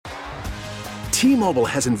T-Mobile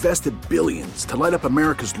has invested billions to light up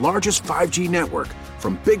America's largest 5G network,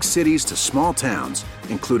 from big cities to small towns,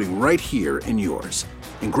 including right here in yours.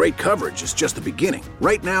 And great coverage is just the beginning.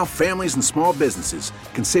 Right now, families and small businesses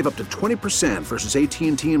can save up to 20% versus AT&T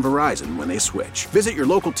and Verizon when they switch. Visit your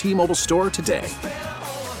local T-Mobile store today.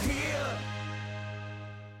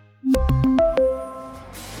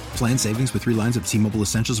 Plan savings with 3 lines of T-Mobile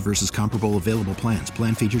Essentials versus comparable available plans.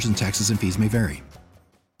 Plan features and taxes and fees may vary.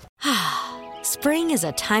 Spring is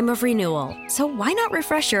a time of renewal, so why not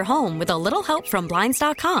refresh your home with a little help from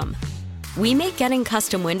Blinds.com? We make getting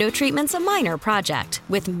custom window treatments a minor project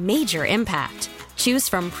with major impact. Choose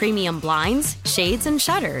from premium blinds, shades, and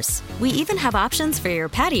shutters. We even have options for your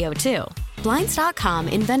patio, too. Blinds.com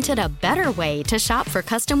invented a better way to shop for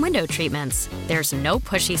custom window treatments. There's no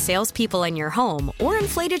pushy salespeople in your home or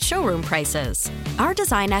inflated showroom prices. Our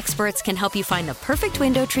design experts can help you find the perfect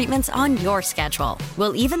window treatments on your schedule.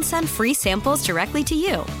 We'll even send free samples directly to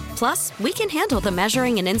you. Plus, we can handle the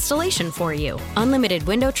measuring and installation for you. Unlimited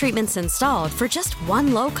window treatments installed for just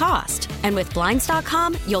one low cost. And with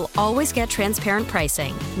Blinds.com, you'll always get transparent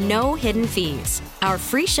pricing. No hidden fees. Our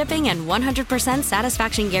free shipping and 100%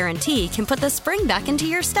 satisfaction guarantee can put the spring back into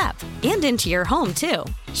your step and into your home, too.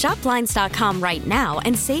 Shop Blinds.com right now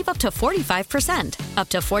and save up to 45%. Up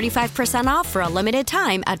to 45% off for a limited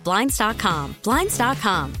time at Blinds.com.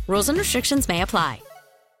 Blinds.com. Rules and restrictions may apply.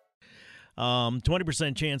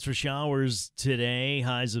 20% chance for showers today,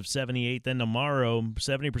 highs of 78. Then tomorrow,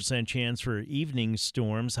 70% chance for evening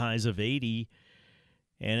storms, highs of 80.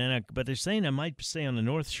 And then, but they're saying I might stay on the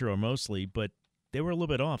North Shore mostly, but they were a little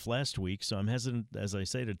bit off last week, so I'm hesitant, as I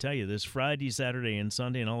say, to tell you this. Friday, Saturday, and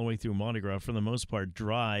Sunday, and all the way through Mardi Gras, for the most part,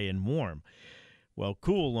 dry and warm. Well,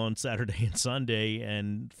 cool on Saturday and Sunday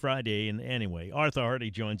and Friday. And anyway, Arthur Hardy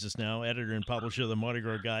joins us now, editor and publisher of the Mardi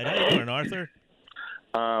Gras Guide. How you doing, Arthur?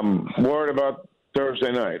 Worried about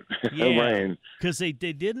Thursday night. Rain. Because they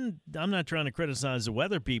didn't. I'm not trying to criticize the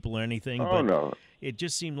weather people or anything, but no. It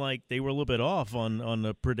just seemed like they were a little bit off on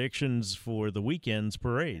the predictions for the weekend's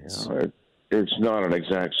parades. It's not an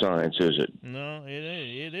exact science, is it? No,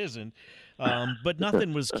 it isn't. But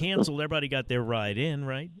nothing was canceled. Everybody got their ride in,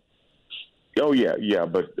 right? Oh, yeah,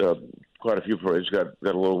 but quite a few parades got a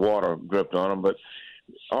little water dripped on them. But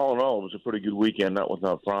all in all, it was a pretty good weekend, not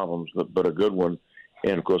without problems, but a good one.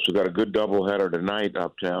 And, of course, we got a good doubleheader tonight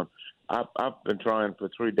uptown. I've been trying for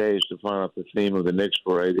 3 days to find out the theme of the Knicks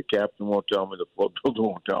parade. The captain won't tell me. The float builder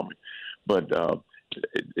won't tell me. But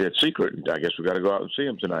it's secret. I guess we got to go out and see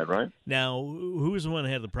them tonight, right? Now, who was the one that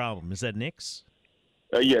had the problem? Is that Knicks?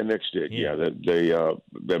 Yeah, Knicks did. Yeah,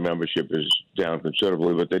 their membership is down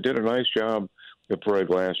considerably, but they did a nice job the parade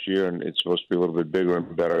last year, and it's supposed to be a little bit bigger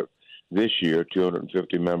and better this year.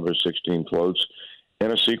 250 members, 16 floats.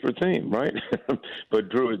 And a secret theme, right? But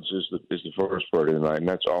Druids is the first party tonight, and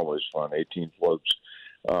that's always fun. 18 floats.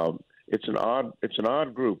 It's an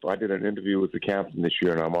odd group. I did an interview with the captain this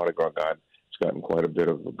year in our Mardi Gras Guide. It's gotten quite a bit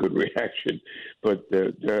of a good reaction. But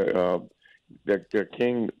their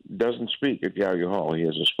king doesn't speak at Gallagher Hall. He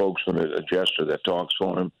has a spokesman, a jester that talks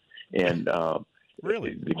for him. And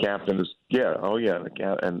really, the captain is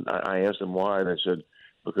and I asked them why, and they said,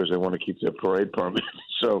 because they want to keep their parade permit.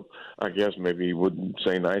 So I guess maybe he wouldn't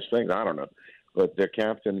say nice things. I don't know. But their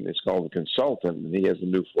captain is called the consultant, and he has a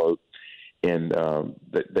new float. And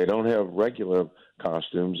they don't have regular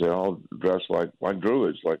costumes. They're all dressed like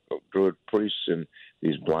druids, like druid priests in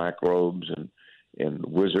these black robes and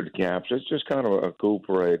wizard caps. It's just kind of a cool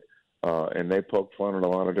parade. And they poke fun at a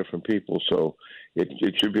lot of different people. So it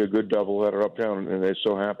should be a good doubleheader uptown, and they're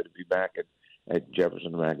so happy to be back at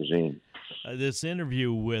Jefferson Magazine. This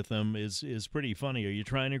interview with them is pretty funny. Are you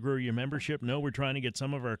trying to grow your membership? No, we're trying to get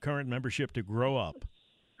some of our current membership to grow up.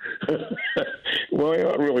 Well, they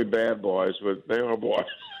aren't really bad boys, but they are boys.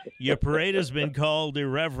 Your parade has been called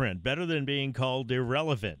irreverent, better than being called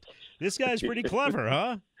irrelevant. This guy's pretty clever,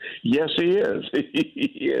 huh? Yes, he is.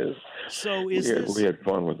 He is. So we had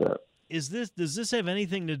fun with that. Does this have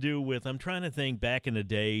anything to do with, I'm trying to think back in the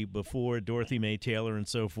day before Dorothy Mae Taylor and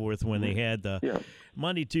so forth, when they had the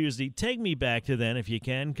Monday, Tuesday. Take me back to then if you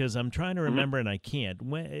can, because I'm trying to remember and I can't.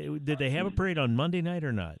 Did they have a parade on Monday night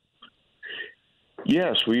or not?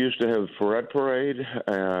 Yes, we used to have Ferret Parade,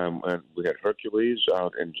 and we had Hercules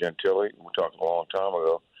out in Gentilly. We're talking a long time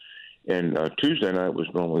ago. And Tuesday night was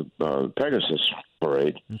normally Pegasus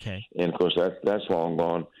Parade. Okay. And, of course, that's long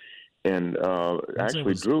gone. And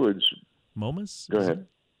actually, Druids. Momus? Go ahead.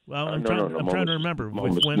 Well, I'm trying to remember.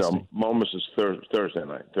 Momus, Wednesday. No, Momus is Thursday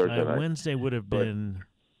night. Wednesday would have been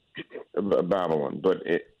Babylon. But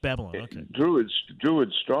Babylon, okay.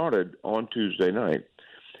 Druids started on Tuesday night.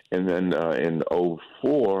 And then in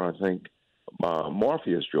 04, I think,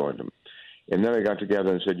 Morpheus joined them. And then they got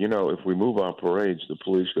together and said, if we move our parades, the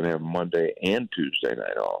police can have Monday and Tuesday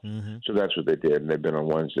night off. Mm-hmm. So that's what they did, and they've been on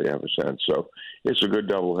Wednesday ever since. So it's a good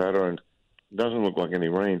doubleheader, and it doesn't look like any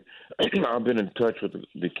rain. I've been in touch with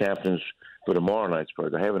the captains for tomorrow night's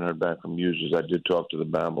parade. I haven't heard back from users. I did talk to the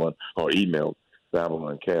Babylon, or emailed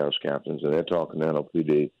Babylon Chaos captains, and they're talking to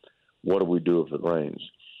NOPD. What do we do if it rains?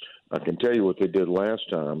 I can tell you what they did last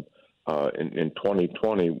time. In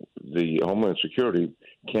 2020, the Homeland Security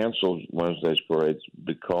canceled Wednesday's parades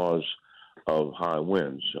because of high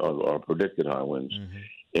winds, or predicted high winds.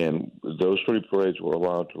 Mm-hmm. And those 3 parades were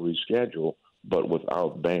allowed to reschedule, but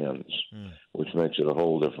without bands, which makes it a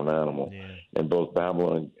whole different animal. Yeah. And both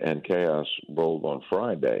Babylon and Chaos rolled on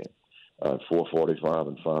Friday, 4:45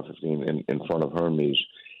 and 5:15 in front of Hermes.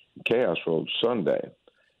 Chaos rolled Sunday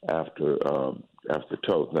after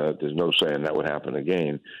Toth. Now, there's no saying that would happen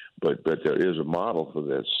again, but there is a model for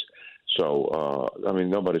this. So,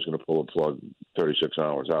 nobody's going to pull a plug 36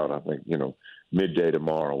 hours out. I think, midday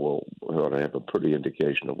tomorrow we'll have a pretty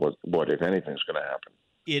indication of what if anything, is going to happen.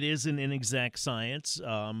 It is an inexact science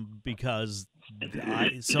because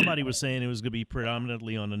somebody was saying it was going to be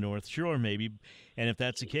predominantly on the North Shore, maybe. And if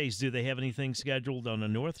that's the case, do they have anything scheduled on the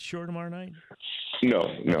North Shore tomorrow night?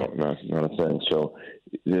 No, not a thing. So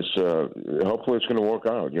this, hopefully it's going to work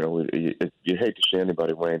out. You hate to see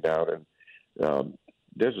anybody rained out, and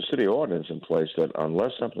there's a city ordinance in place that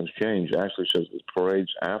unless something's changed, actually says that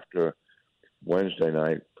parades after Wednesday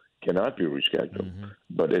night cannot be rescheduled. Mm-hmm.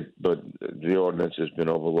 But the ordinance has been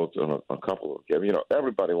overlooked on a couple of occasions.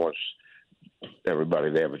 Everybody wants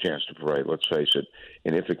everybody to have a chance to parade. Let's face it,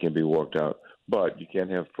 and if it can be worked out, but you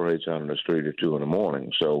can't have parades out on the street at 2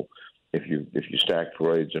 a.m. So if you stack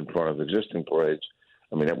parades in front of existing parades,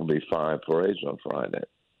 that would be 5 parades on Friday.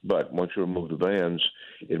 But once you remove the bands,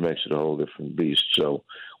 it makes it a whole different beast. So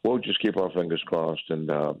we'll just keep our fingers crossed,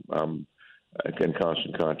 and I'm in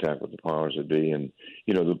constant contact with the powers that be. And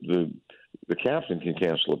the captain can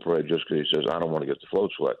cancel a parade just because he says, I don't want to get the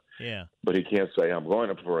floats wet. Yeah. But he can't say, I'm going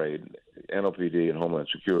to parade. NOPD and Homeland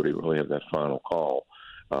Security really have that final call.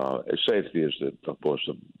 Safety is, of course,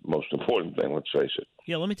 the most important thing, let's face it.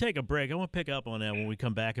 Yeah, let me take a break. I want to pick up on that when we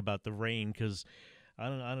come back about the rain, because I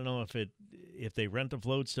don't know if they rent the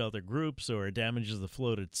floats to other groups or it damages the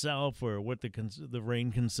float itself, or what the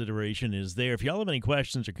rain consideration is there. If y'all have any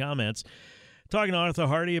questions or comments, talking to Arthur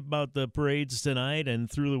Hardy about the parades tonight and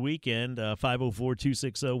through the weekend,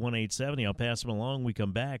 504-260-1870. I'll pass them along. We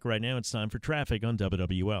come back. Right now it's time for traffic on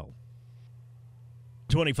WWL.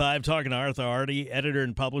 25, talking to Arthur Hardy, editor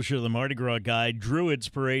and publisher of the Mardi Gras Guide, Druids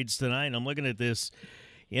Parades tonight. I'm looking at this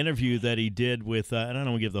interview that he did with, I don't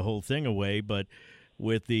want to give the whole thing away, but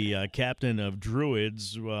with the captain of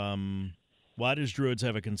Druids. Why does Druids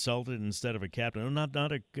have a consultant instead of a captain? No,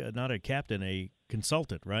 not a captain, a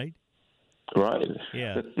consultant, right? Right.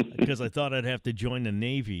 Yeah, because I thought I'd have to join the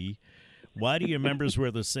Navy. Why do your members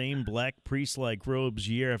wear the same black priest-like robes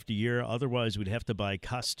year after year? Otherwise, we'd have to buy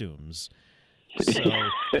costumes. So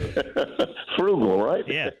frugal, right?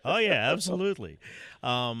 Yeah. Oh, yeah. Absolutely.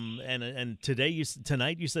 And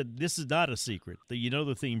tonight you said this is not a secret. You know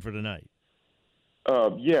the theme for tonight.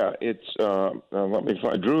 Yeah. It's let me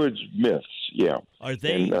find Druids myths. Yeah. Are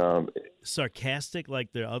they sarcastic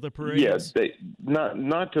like the other parades? Yes. They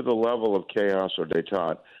not to the level of Chaos or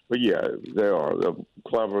Détat, but yeah, they are. They're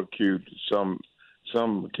clever, cute. Some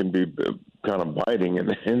can be kind of biting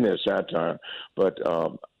in their satire, but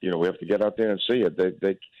we have to get out there and see it. They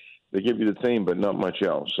give you the theme, but not much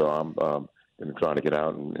else. So I'm going to try to get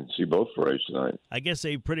out and see both parades tonight. I guess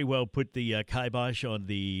they pretty well put the kibosh on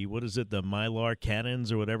the the Mylar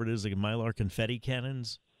cannons or whatever it is, like Mylar confetti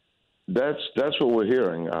cannons. That's what we're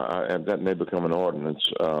hearing, and that may become an ordinance.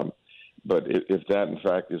 But if that, in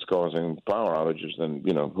fact, is causing power outages, then,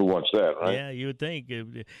 who wants that, right? Yeah, you would think.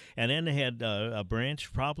 And then they had a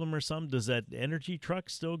branch problem or something. Does that energy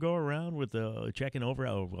truck still go around with checking over?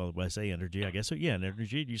 Oh, well, when I say energy, I guess so. Yeah,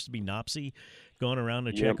 energy. It used to be NOPSI going around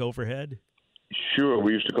to check overhead. Sure.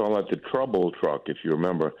 We used to call that the trouble truck, if you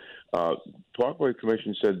remember. Parkway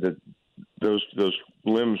Commission said that those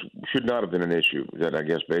limbs should not have been an issue. That, I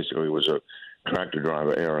guess, basically was a tractor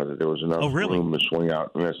driver error, that there was enough room to swing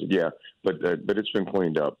out. And I said, yeah, but it's been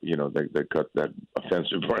cleaned up. They cut that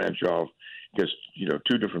offensive branch off because,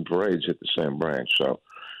 2 different parades hit the same branch. So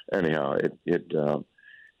anyhow, it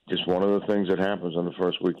just one of the things that happens on the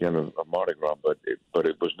first weekend of Mardi Gras, but it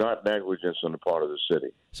was not negligence on the part of the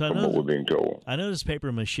city, from what we're being told. I noticed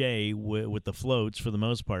paper mache with the floats for the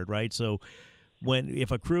most part, right? So if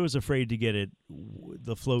a crew is afraid to get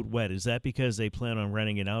the float wet, is that because they plan on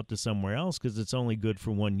renting it out to somewhere else because it's only good for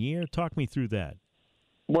 1 year? Talk me through that.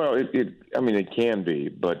 Well, it can be,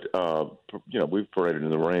 but we've paraded in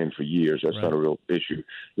the rain for years. That's not a real issue.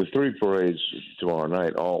 The 3 parades tomorrow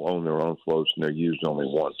night all own their own floats, and they're used only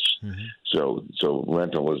once. Mm-hmm. So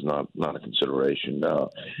rental is not a consideration.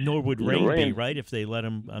 Nor would rain be, right? If they let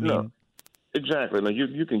them. No, exactly. Now,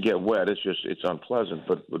 you can get wet. It's unpleasant,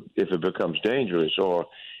 but if it becomes dangerous, or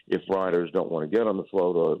if riders don't want to get on the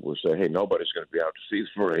float, or will say, "Hey, nobody's going to be out to see the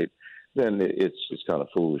parade," then it's kind of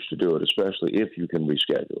foolish to do it, especially if you can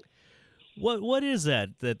reschedule. What is that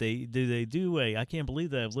they do? I can't believe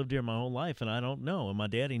that. I've lived here my whole life, and I don't know. And my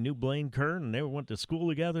daddy knew Blaine Kern, and they went to school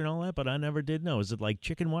together and all that, but I never did know. Is it like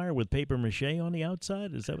chicken wire with paper mache on the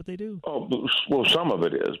outside? Is that what they do? Oh, well, some of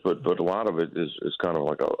it is, but a lot of it is kind of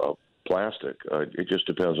like a plastic. It just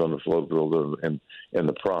depends on the float builder and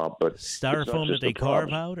the prop. But styrofoam that they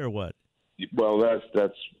carve out, or what? Well,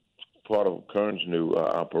 that's part of Kern's new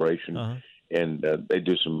operation, and they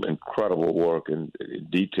do some incredible work and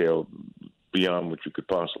detail beyond what you could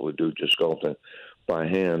possibly do just sculpting by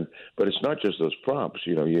hand. But it's not just those props.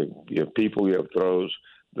 You have people, you have throws.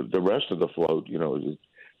 The rest of the float,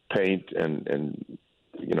 paint and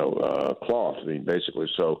cloth, basically.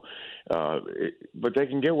 So, but they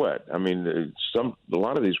can get wet. I mean, a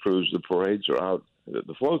lot of these crews, the parades are out.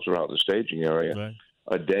 The floats are out in the staging area. Right.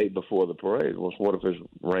 A day before the parade. Well, what if it's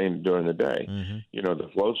rain during the day? Mm-hmm. The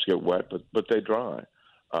floats get wet, but they dry.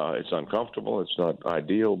 It's uncomfortable. It's not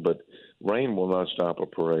ideal, but rain will not stop a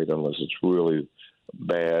parade unless it's really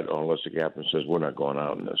bad, or unless the captain says we're not going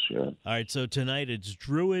out in this. All right, so tonight it's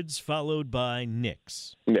Druids followed by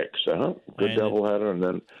Knicks. Knicks, good doubleheader, and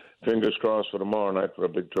then fingers crossed for tomorrow night for a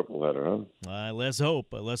big tripleheader, Let's hope.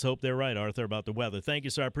 Let's hope they're right, Arthur, about the weather. Thank you,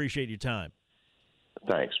 sir. I appreciate your time.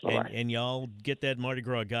 Thanks. Bye-bye. And y'all get that Mardi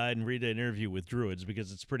Gras guide and read that interview with Druids,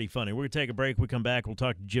 because it's pretty funny. We're going to take a break. We come back, we'll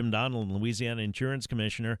talk to Jim Donald, Louisiana Insurance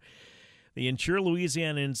Commissioner. The Insure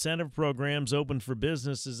Louisiana incentive program's open for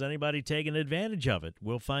business. Is anybody taking advantage of it?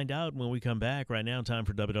 We'll find out when we come back. Right now, time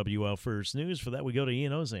for WWL First News. For that, we go to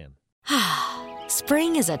Ian Ozan.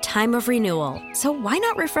 Spring is a time of renewal, so why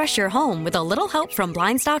not refresh your home with a little help from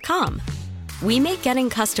Blinds.com? We make getting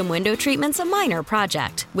custom window treatments a minor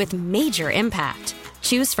project with major impact.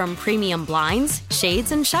 Choose from premium blinds,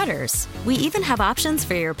 shades, and shutters. We even have options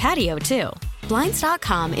for your patio, too.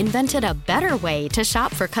 Blinds.com invented a better way to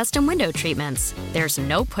shop for custom window treatments. There's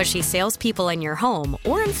no pushy salespeople in your home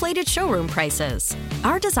or inflated showroom prices.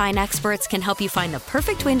 Our design experts can help you find the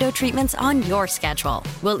perfect window treatments on your schedule.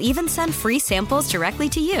 We'll even send free samples directly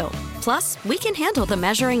to you. Plus, we can handle the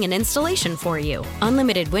measuring and installation for you.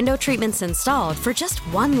 Unlimited window treatments installed for just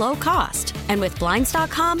one low cost. And with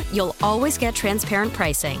Blinds.com, you'll always get transparent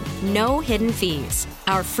pricing. No hidden fees.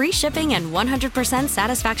 Our free shipping and 100%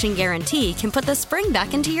 satisfaction guarantee can put the spring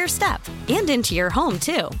back into your step and into your home,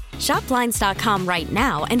 too. Shop Blinds.com right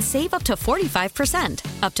now and save up to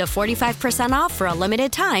 45%. Up to 45% off for a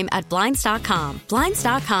limited time at Blinds.com.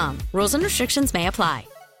 Blinds.com. Rules and restrictions may apply.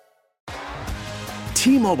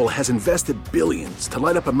 T-Mobile has invested billions to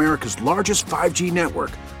light up America's largest 5G network,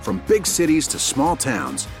 from big cities to small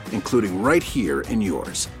towns, including right here in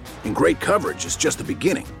yours. And great coverage is just the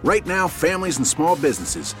beginning. Right now, families and small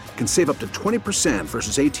businesses can save up to 20%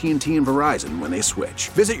 versus AT&T and Verizon when they switch.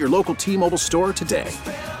 Visit your local T-Mobile store today.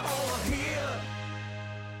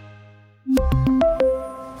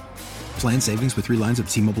 Plan savings with 3 lines of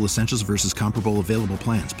T-Mobile Essentials versus comparable available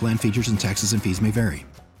plans. Plan features and taxes and fees may vary.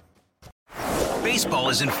 Baseball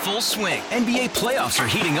is in full swing. NBA playoffs are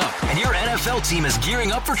heating up, and your NFL team is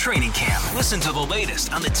gearing up for training camp. Listen to the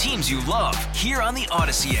latest on the teams you love here on the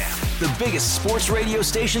Odyssey app. The biggest sports radio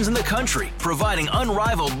stations in the country, providing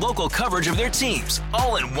unrivaled local coverage of their teams,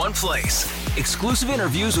 all in one place. Exclusive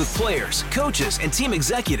interviews with players, coaches, and team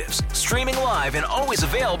executives, streaming live and always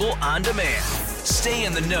available on demand. Stay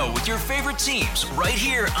in the know with your favorite teams right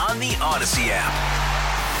here on the Odyssey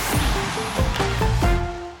app.